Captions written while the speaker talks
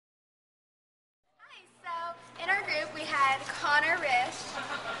group, we had Risch,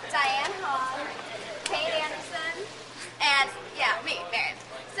 Diane Halm, Kate Anderson, and me, Mariam.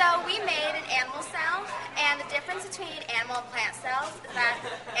 So we made an animal cell, and the difference between animal and plant cells is that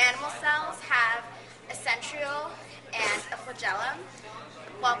animal cells have a centriole and a flagellum,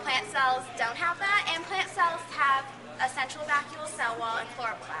 while plant cells don't have that, and plant cells have a central vacuole cell wall and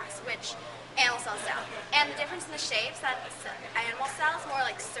chloroplast, which animal cells don't. And the difference in the shapes, that animal cells more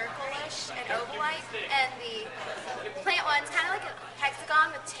like circle-ish and oval-like, and the plant one's kind of like a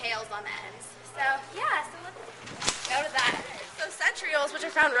hexagon with tails on the ends. So yeah, so let's go to that. So centrioles, which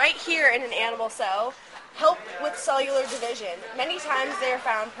are found right here in an animal cell, help with cellular division. Many times they are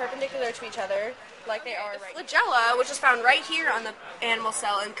found perpendicular to each other, like they are right. Flagella, which is found right here on the animal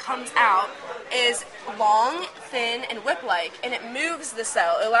cell and comes out, is long, thin, and whip-like, and it moves the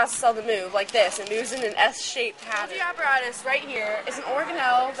cell. It allows the cell to move like this. It moves in an S-shaped pattern. The Golgi apparatus right here is an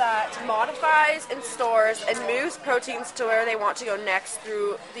organelle that modifies and stores and moves proteins to where they want to go next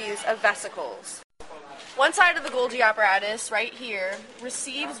through these vesicles. One side of the Golgi apparatus, right here,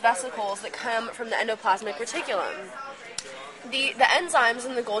 receives vesicles that come from the endoplasmic reticulum. The enzymes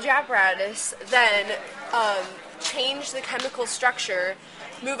in the Golgi apparatus then change the chemical structure,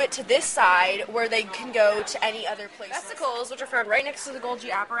 move it to this side where they can go to any other place. Vesicles, which are found right next to the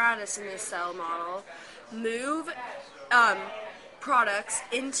Golgi apparatus in this cell model, move products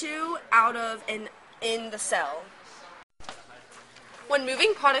into, out of, and in the cell. When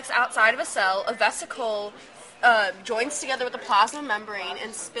moving products outside of a cell, a vesicle joins together with the plasma membrane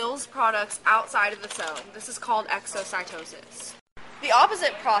and spills products outside of the cell. This is called exocytosis. The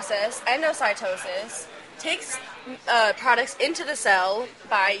opposite process, endocytosis, takes products into the cell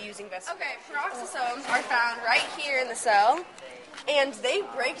by using vesicles. Okay, peroxisomes are found right here in the cell, and they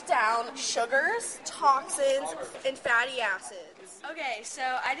break down sugars, toxins, and fatty acids. Okay, so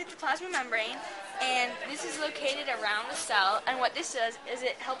I did the plasma membrane, and this is located around the cell, and what this does is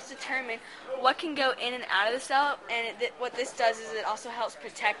it helps determine what can go in and out of the cell, and what this does is it also helps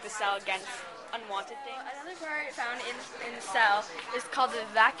protect the cell against unwanted things. Another part found in the cell is called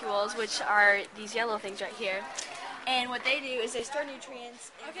the vacuoles, which are these yellow things right here. And what they do is they store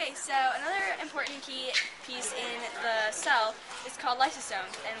nutrients. Okay, so another important key piece in the cell is called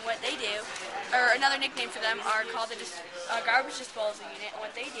lysosomes. And what they do, or another nickname for them, are called the garbage disposal unit. And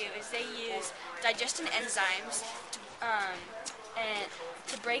what they do is they use digestion enzymes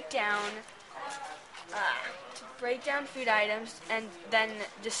to break down food items and then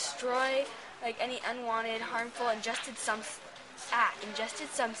destroy like any unwanted, harmful ingested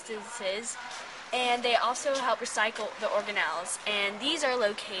substances. And they also help recycle the organelles. And these are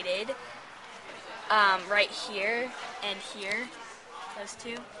located right here and here, those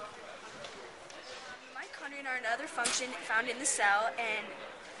two. Mitochondria are another function found in the cell, and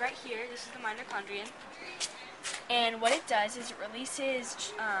right here, this is the mitochondrion. And what it does is it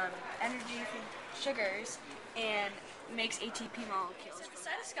releases energy from sugars and makes ATP molecules. So the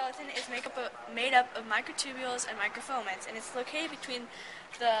cytoskeleton is made up of microtubules and microfilaments, and it's located between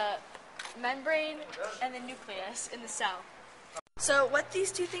the membrane and the nucleus in the cell. So what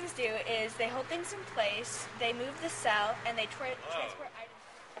these two things do is they hold things in place, they move the cell, and they transport items.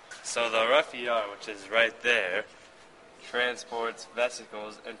 So the rough ER, which is right there, transports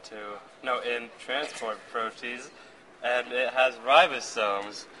vesicles in transport proteins, and it has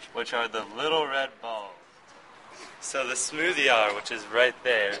ribosomes, which are the little red balls. So the smooth ER, which is right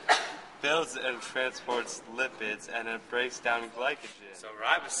there, builds and transports lipids, and it breaks down glycogen. So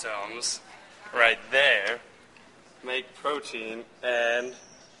ribosomes, right there, make protein, and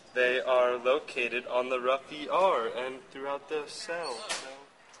they are located on the rough ER and throughout the cell.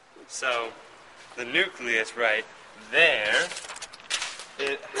 So the nucleus right there,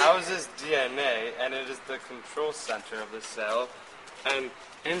 it houses DNA, and it is the control center of the cell, and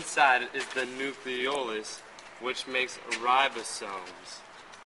inside is the nucleolus, which makes ribosomes.